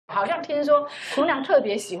好像听说厨娘特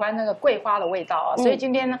别喜欢那个桂花的味道所以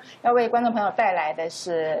今天呢，要为观众朋友带来的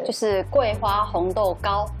是就是桂花红豆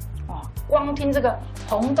糕。光听这个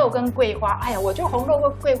红豆跟桂花，哎呀，我觉得红豆跟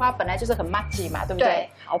桂花本来就是很 match 嘛，对不对？对，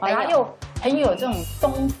好朋友，然后又很有这种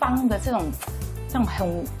东方的这种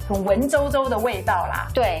很文绉绉的味道啦。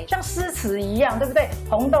对，像诗词一样，对不对？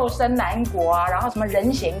红豆生南国啊，然后什么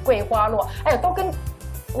人闲桂花落，哎呦，都跟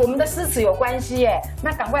我们的诗词有关系耶。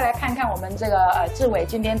那赶快来看看我们这个志伟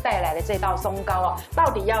今天带来的这道松糕到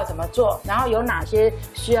底要怎么做，然后有哪些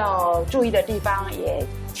需要注意的地方，也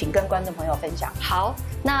请跟观众朋友分享。好，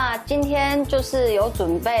那今天就是有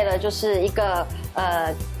准备了，就是一个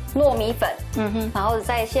糯米粉，然后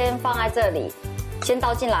再先放在这里，先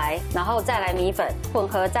倒进来，然后再来米粉混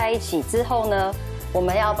合在一起之后呢，我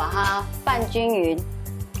们要把它拌均匀。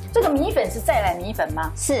这个米粉是再来米粉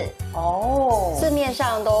吗？是哦，市面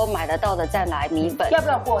上都买得到的再来米粉。要不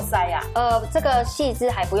要过筛呀？这个细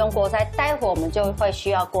枝还不用过筛，待会我们就会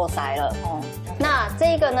需要过筛了。哦，那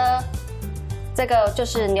这个呢？这个就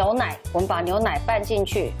是牛奶，我们把牛奶拌进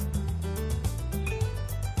去。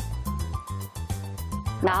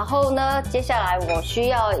然后呢，接下来我需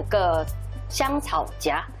要一个香草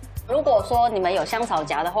荚。如果说你们有香草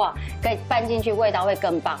荚的话，可以拌进去，味道会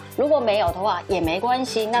更棒。如果没有的话也没关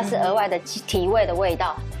系，那是额外的提味的味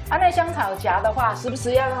道。那香草荚的话，是不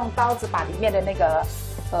是要用刀子把里面的那个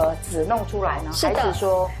籽弄出来呢？是的。还是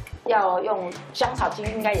说要用香草精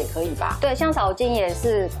应该也可以吧？对，香草精也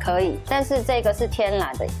是可以，但是这个是天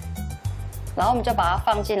然的。然后我们就把它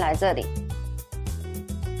放进来这里。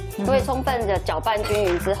因为充分的搅拌均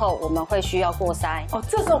匀之后，我们会需要过筛。哦，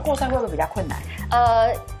这时候过筛会不会比较困难？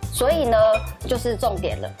所以呢，就是重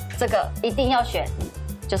点了，这个一定要选，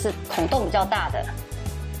就是孔洞比较大的，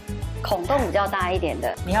孔洞比较大一点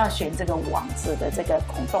的。你要选这个网子的这个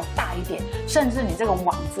孔洞大一点，甚至你这个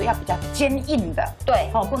网子要比较坚硬的。对，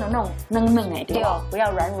不能那种嫩嫩哎，对吧？不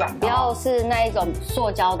要软软的，不要是那一种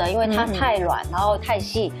塑胶的，因为它太软，然后太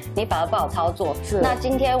细，你反而不好操作。是。那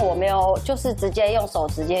今天我没有，就是直接用手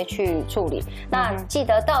直接去处理。那记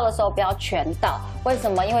得倒的时候不要全倒，为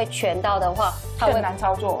什么？因为全倒的话，它会更难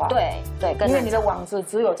操作啊。对对，因为你的网子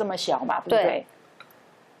只有这么小嘛，对不对？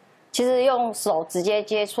其实用手直接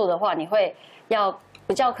接触的话，你会要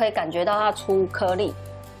比较可以感觉到它出颗粒。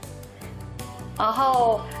然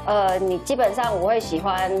后你基本上我会喜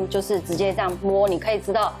欢就是直接这样摸，你可以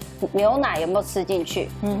知道牛奶有没有吃进去。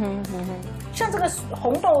像这个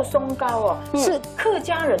红豆松糕是客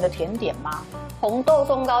家人的甜点吗？红豆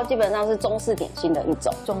松糕基本上是中式点心的一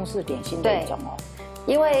种。中式点心的一种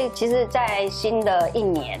因为其实，在新的一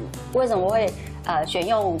年，为什么会选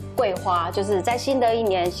用桂花？就是在新的一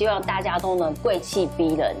年，希望大家都能贵气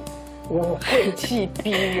逼人。贵气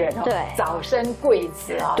逼人对，早生贵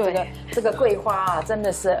子啊！对，这个桂花真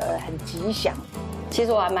的是很吉祥。其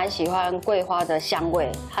实我还蛮喜欢桂花的香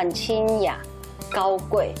味，很清雅、高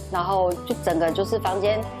贵，然后就整个就是房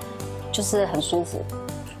间就是很舒服。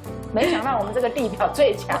没想到我们这个地表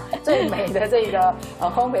最强、最美的这个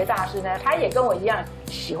烘焙大师呢，他也跟我一样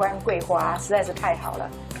喜欢桂花，实在是太好了。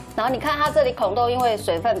然后你看它这里孔洞，因为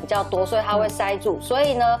水分比较多，所以它会塞住。所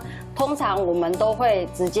以呢，通常我们都会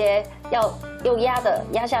直接要用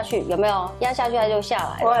压下去，有没有？压下去它就下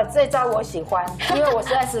来了。哇，这招我喜欢，因为我实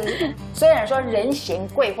在是虽然说人闲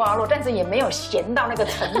桂花落，但是也没有闲到那个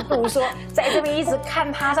程度，说在这边一直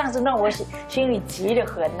看它，这样子让我心里急得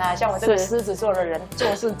很啊。像我这个狮子座的人，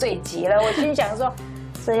做事最急了。我心想说，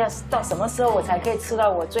这要到什么时候我才可以吃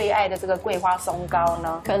到我最爱的这个桂花松糕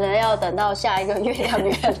呢？可能要等到下一个月亮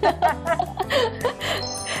圆。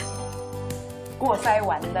过筛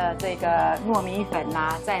完的这个糯米粉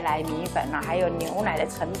啊，再来米粉啊，还有牛奶的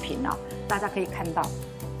成品啊，大家可以看到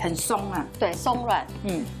很松啊，对，松软。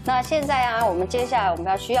那现在啊，我们接下来我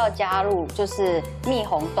们需要加入就是蜜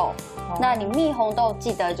红豆。那你蜜红豆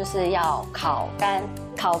记得就是要烤干，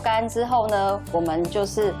烤干之后呢，我们就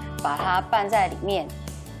是把它拌在里面。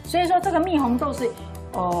所以说这个蜜红豆是，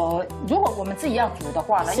如果我们自己要煮的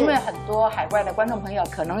话呢，因为很多海外的观众朋友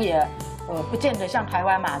可能也。不见得像台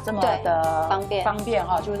湾嘛这么的方便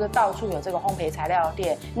哈，就是到处有这个烘焙材料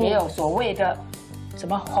店，也有所谓的什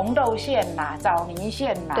么红豆馅啦、枣泥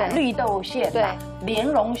馅啦、绿豆馅啦、莲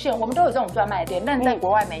蓉馅，我们都有这种专卖店，但是在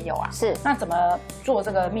国外没有啊。是，那怎么做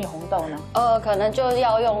这个蜜红豆呢？可能就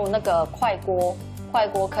要用那个快锅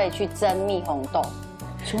可以去蒸蜜红豆。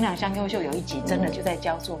厨娘香优秀有一集真的就在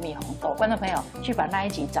教做蜜红豆，观众朋友去把那一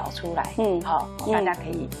集找出来，好，大家可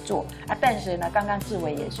以做啊。但是呢，刚刚志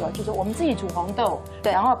伟也说，就是我们自己煮红豆，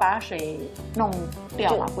对，然后把水弄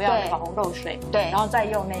掉嘛，不要那个红豆水，对，然后再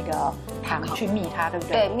用那个糖去蜜它，对不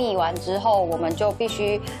对？对，蜜完之后，我们就必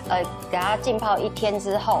须给它浸泡1天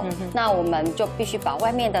之后，那我们就必须把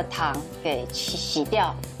外面的糖给洗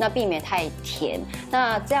掉，那避免太甜。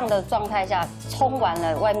那这样的状态下，冲完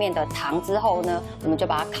了外面的糖之后呢，我们就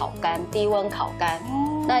把它烤干，低温烤干。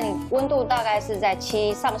那你温度大概是在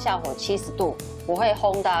上下火70度，我会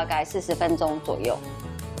烘大概40分钟左右。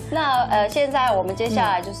那现在我们接下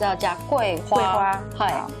来就是要加桂花。桂花，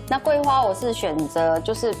嗨，那桂花我是选择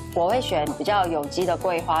就是我会选比较有机的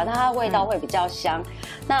桂花，那它味道会比较香。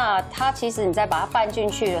那它其实你在把它拌进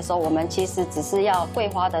去的时候，我们其实只是要桂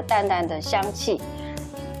花的淡淡的香气。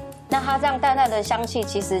那它这样淡淡的香气，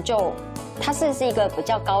其实它是一个比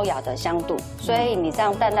较高雅的香度，所以你这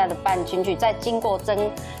样淡淡的拌进去，再经过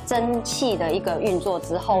蒸汽的一个运作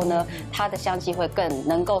之后呢，它的香气会更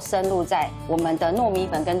能够深入在我们的糯米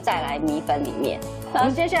粉跟再来米粉里面。我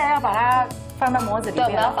们接下来要把它放在模子里面，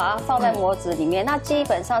对，我们要把它放在模子里面。那基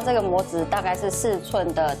本上这个模子大概是4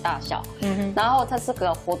寸的大小，然后它是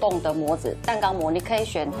个活动的模子，蛋糕模，你可以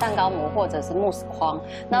选蛋糕模或者是慕斯框。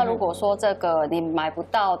那如果说这个你买不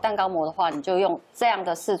到蛋糕模的话，你就用这样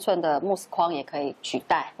的4寸的慕斯框也可以取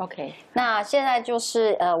代。OK， 那现在就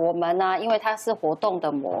是我们呢，因为它是活动的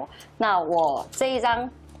模，那我这一张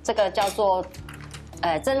这个叫做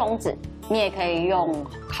蒸笼纸。你也可以用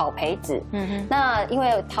烤培纸，那因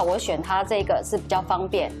为我选它这个是比较方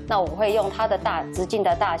便，那我会用它的直径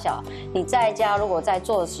的大小。你在家如果在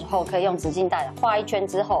做的时候，可以用直径大小画1圈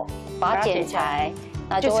之后，把它剪裁，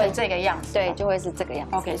那就会这个样子。对，就会是这个样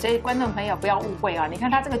子。OK， 所以观众朋友不要误会啊！你看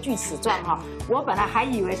它这个锯齿状哈，我本来还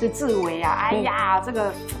以为是志伟啊，哎呀，这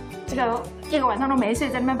个一个晚上都没睡，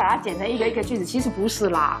在那边把它剪成一个一个锯子，其实不是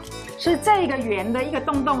啦，是这个圆的一个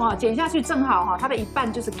洞洞哦，剪下去正好哈，它的一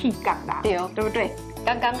半就是 K 杠啦，对哦，对不对？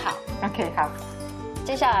刚刚好。OK， 好。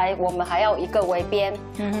接下来我们还要一个围边，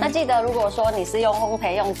那记得如果说你是用烘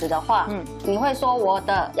焙用纸的话，你会说我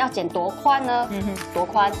的要剪多宽呢？多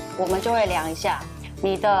宽，我们就会量一下，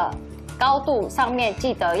你的高度上面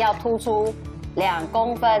记得要突出2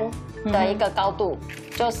公分的一个高度，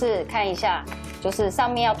就是看一下。就是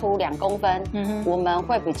上面要凸2公分，我们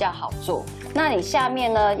会比较好做。那你下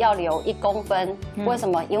面呢要留1公分，为什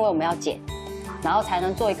么？因为我们要剪，然后才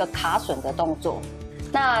能做一个卡榫的动作。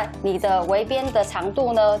那你的围边的长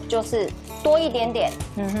度呢，就是多一点点，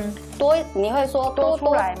多你会说多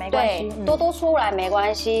出来没关系，对，多出来没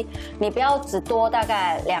关系，你不要只多大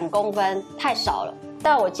概2公分，太少了。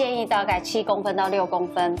但我建议大概7公分到6公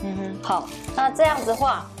分，好，那这样子的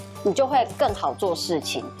话，你就会更好做事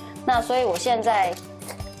情。那所以我现在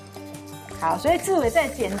好，所以志伟在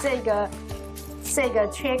剪这个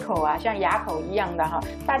缺口啊，像牙口一样的哈，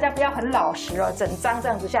大家不要很老实哦，整张这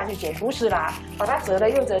样子下去剪，不是啦，把它折了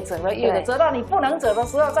又折，折了又折，折到你不能折的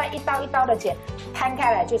时候，再一刀一刀的剪，摊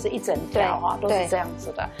开来就是一整条哈，都是这样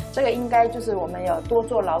子的。这个应该就是我们有多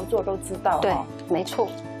做劳作都知道，对，没错。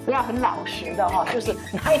不要很老实的哈，就是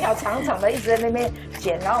拿一条长长的一直在那边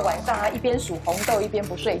剪，然后晚上啊一边数红豆一边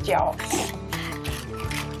不睡觉。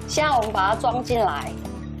现在我们把它装进来，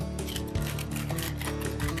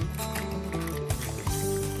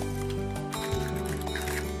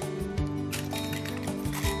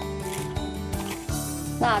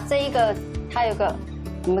那这一个它有个，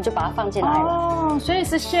我们就把它放进来了。哦，所以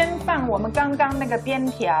是先放我们刚刚那个边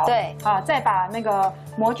条，对，啊，再把那个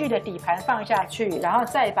模具的底盘放下去，然后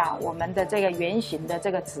再把我们的这个圆形的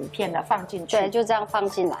这个纸片呢放进去。对，就这样放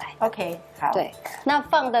进来。OK， 好。对，那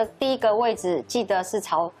放的第一个位置记得是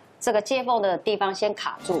朝这个接缝的地方先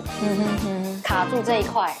卡住，卡住这一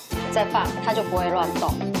块再放，它就不会乱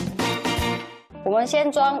动。我们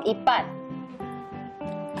先装一半，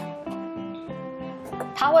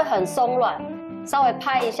它会很松软，稍微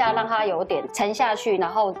拍一下让它有点沉下去，然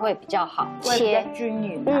后会比较好切，均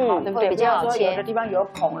匀，对不对？比较好切。有的地方有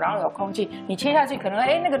孔，然后有空气，你切下去可能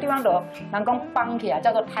那个地方有人工绑起来，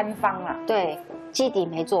叫做摊方啊。对，基底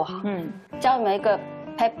没做好。教你们一个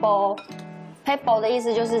paper。paper 的意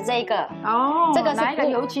思就是这个哦，这个拿一个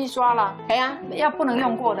油漆刷了，哎呀，要不能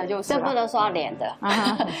用过的就是，这不能刷脸的，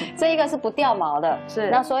这一个是不掉毛的，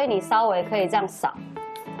是，那所以你稍微可以这样扫，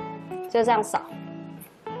就这样扫，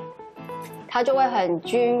它就会很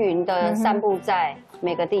均匀的散布在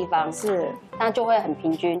每个地方，是，那就会很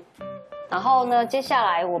平均。然后呢，接下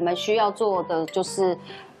来我们需要做的就是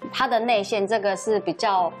它的内馅，这个是比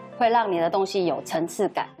较会让你的东西有层次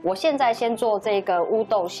感。我现在先做这个乌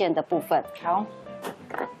豆馅的部分。好。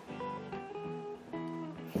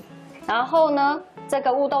然后呢，这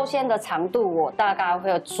个乌豆线的长度我大概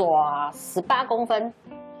会抓18公分。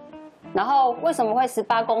然后为什么会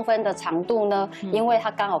18公分的长度呢？因为它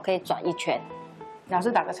刚好可以转一圈。老师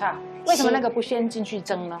打个岔，为什么那个不先进去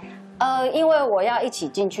蒸呢？因为我要一起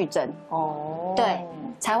进去蒸。哦，对，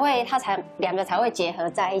两个才会结合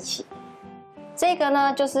在一起。这个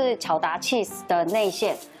呢就是巧达 cheese 的内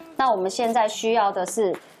馅。那我们现在需要的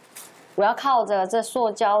是，我要靠着这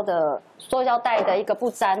塑胶袋的一个不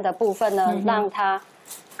粘的部分呢，让它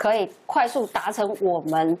可以快速达成我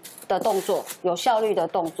们的动作，有效率的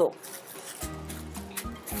动作。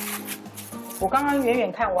我刚刚远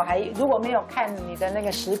远看，如果没有看你的那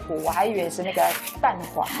个食谱，我还以为是那个蛋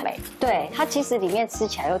黄嘞。对，它其实里面吃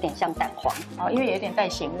起来有点像蛋黄哦，因为有点带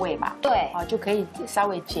咸味嘛。对，哦，就可以稍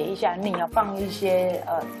微解一下腻，放一些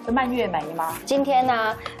是蔓越莓吗？今天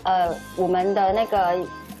呢，我们的那个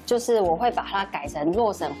就是我会把它改成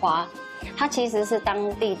洛神花，它其实是当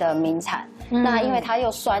地的名产。那因为它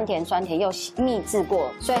又酸甜又秘制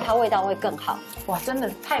过，所以它味道会更好。哇，真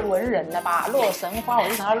的太文人了吧！洛神花，我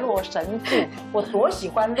就想到洛神赋，我多喜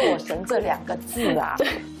欢洛神这2个字啊！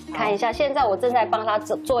看一下，现在我正在帮它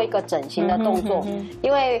做一个整形的动作，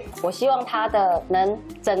因为我希望它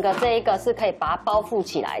整个这一个是可以把它包覆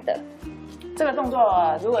起来的。这个动作，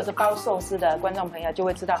如果是包寿司的观众朋友就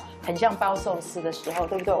会知道，很像包寿司的时候，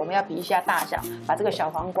对不对？我们要比一下大小，把这个小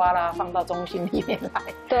黄瓜啦放到中心里面来。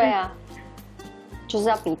对啊。就是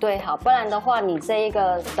要比对好，不然的话，你这一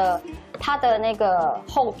个它的那个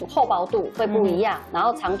厚薄度会不一样，然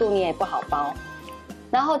后长度你也不好包。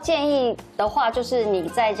然后建议的话，就是你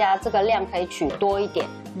在家这个量可以取多一点。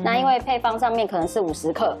那因为配方上面可能是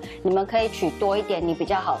50克，你们可以取多一点，你比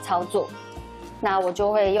较好操作。那我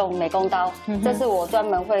就会用美工刀，这是我专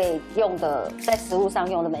门会用的，在食物上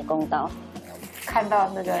用的美工刀。看到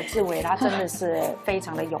那个志伟，他真的是非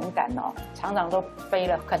常的勇敢哦，常常都背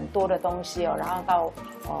了很多的东西哦，然后到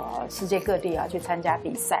世界各地啊去参加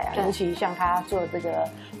比赛啊，尤其像他做这个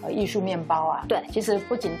艺术面包啊，对，其实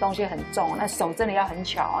不仅东西很重，那手真的要很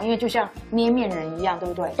巧，因为就像捏面人一样，对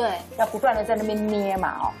不对？对，要不断的在那边捏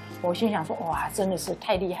嘛哦。我心想说，哇，真的是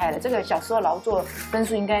太厉害了，这个小时候劳作分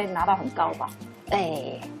数应该拿到很高吧？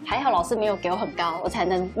哎，还好老师没有给我很高，我才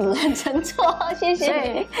能认真做，谢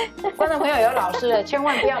谢。观众朋友有老师的，千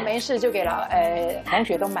万不要没事就给同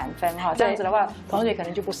学都满分哈，这样子的话，同学可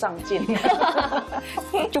能就不上进，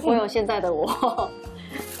就不会有现在的我。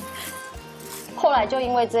后来就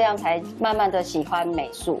因为这样，才慢慢的喜欢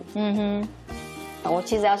美术。我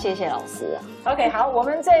其实要谢谢老师啊。OK， 好，我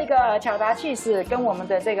们这个巧达cheese跟我们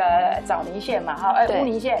的这个枣泥馅嘛，哈，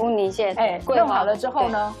乌泥馅，弄好了之后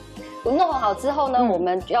呢？弄好之后呢，我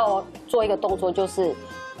们要做一个动作，就是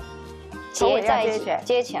接在一起，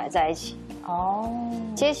接起来在一起。哦，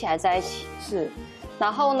接起来在一起是。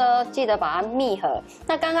然后呢，记得把它密合。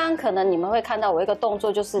那刚刚可能你们会看到我一个动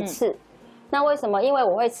作就是刺。那为什么？因为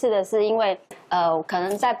我会刺的是因为可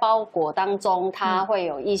能在包裹当中它会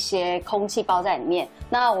有一些空气包在里面，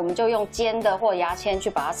那我们就用尖的或牙签去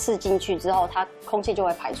把它刺进去之后，它空气就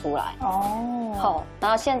会排出来。哦，好，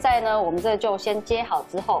然后现在呢，我们这就先接好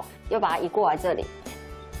之后，又把它移过来这里，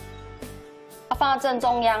要放到正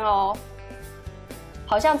中央哦。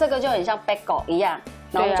好像这个就很像 bagel 一样，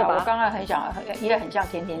然后就把它，我刚刚也很像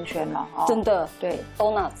甜甜圈了哈。真的，对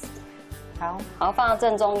 ，donuts。好，放到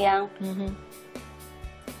正中央。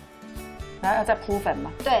然后要再铺粉嘛？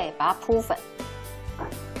对，把它铺粉。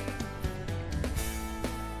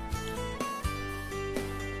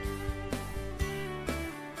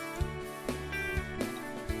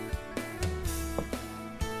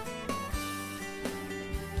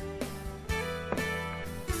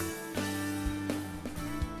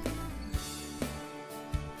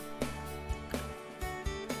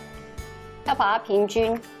要把它平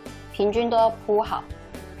均都要铺好。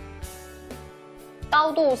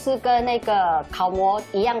高度是跟那个烤模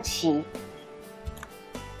一样齐，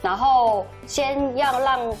然后先要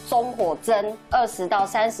让中火蒸20到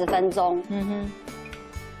30分钟，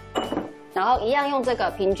然后一样用这个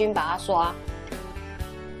平均把它刷。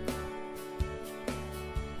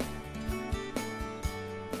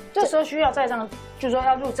这时候需要再让，就是说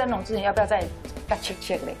要入蒸笼之前，要不要再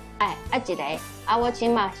切嘞？哎，一个我起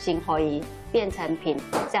码先可以变成平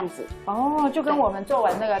这样子。哦，就跟我们做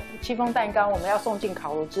完那个戚风蛋糕，我们要送进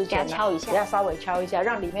烤炉之前，敲一下，要稍微敲一下，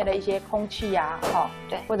让里面的一些空气啊，哈，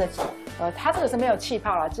对，或者它这个是没有气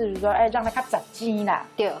泡啦，至于说，让它杂鸡啦。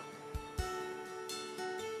对。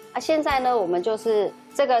现在呢，我们就是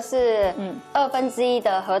这个是1/2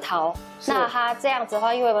的核桃，那它这样子的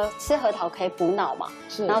话，因为我们吃核桃可以补脑嘛，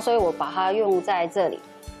是，然后所以我把它用在这里。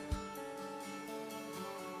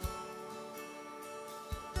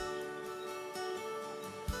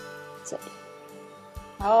这里，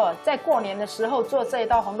哦，在过年的时候做这一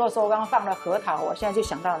道红豆松糕放了核桃，我现在就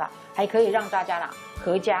想到了，还可以让大家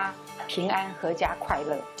阖家平安、阖家快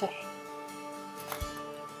乐。对，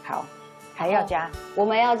好，还要加，我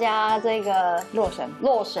们要加这个洛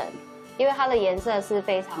神，因为它的颜色是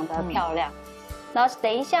非常的漂亮。然后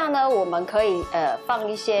等一下呢，我们可以放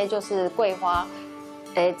一些就是桂花，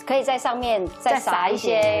可以在上面再撒一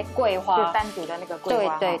些桂花，就单独的那个桂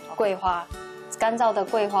花，对，桂花，干燥的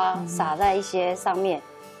桂花撒在一些上面，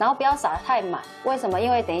然后不要撒得太满。为什么？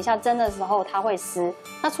因为等一下蒸的时候它会湿，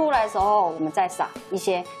那出来的时候我们再撒一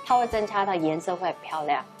些，它会增加它的颜色会很漂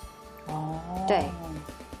亮。哦，对。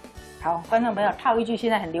好，观众朋友，套一句现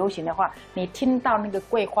在很流行的话，你听到那个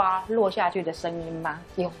桂花落下去的声音吗？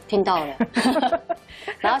有，听到了。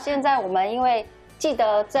然后现在我们因为记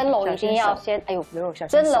得蒸笼一定要先，哎呦，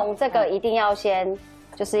蒸笼这个一定要先，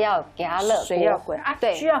就是要给它热，水要滚啊，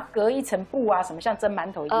对，需要隔一层布啊，什么像蒸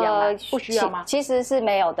馒头一样吗？不需要吗？其实是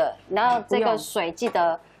没有的。然后这个水记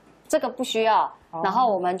得这个不需要，然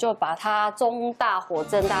后我们就把它中大火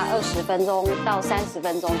蒸大概20分钟到30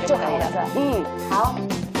分钟就可以了。嗯，好。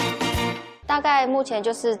大概目前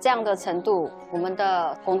就是这样的程度，我们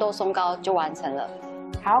的红豆松糕就完成了。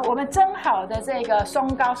好，我们蒸好的这个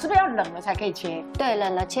松糕是不是要冷了才可以切？对，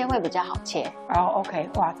冷了切会比较好切。哦 ，OK，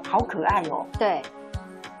 哇，好可爱哦。对，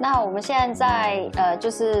那我们现在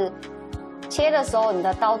就是切的时候，你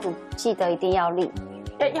的刀子记得一定要利。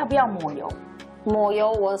要不要抹油？抹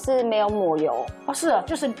油我是没有抹油。哦，是啊，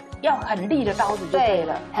就是要很利的刀子就对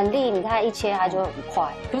了。很利，你看一切它就很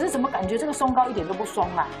快。可是怎么感觉这个松糕一点都不松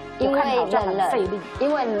啊？因为冷了，费力。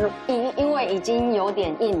因为已经有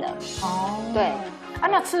点硬了。哦。对。啊，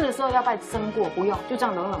那吃的时候要不要蒸过？不用，就这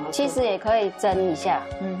样冷冷的。其实也可以蒸一下，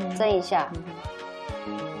蒸一下。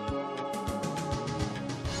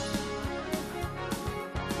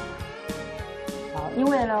因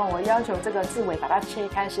为呢，我要求这个志伟把它切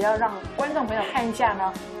开，是要让观众朋友看一下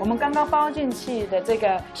呢，我们刚刚包进去的这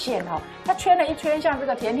个馅哈，它圈了一圈像这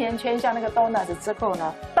个甜甜圈，像那个 donut 之后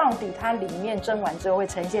呢，到底它里面蒸完之后会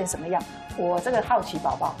呈现什么样？我这个好奇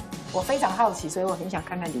宝宝，我非常好奇，所以我很想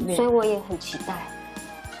看看里面。所以我也很期待。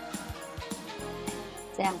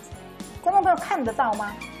这样子，观众朋友看得到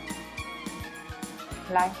吗？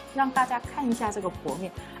来，让大家看一下这个剖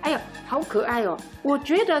面。哎呦，好可爱哦！我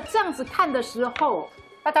觉得这样子看的时候，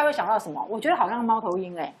大家会想到什么？我觉得好像猫头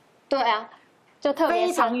鹰哎。对啊，就特别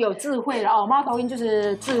非常有智慧的哦。猫头鹰就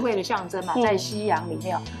是智慧的象征嘛，在西洋里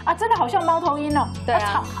面啊，真的好像猫头鹰哦。对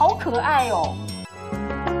啊，好可爱哦。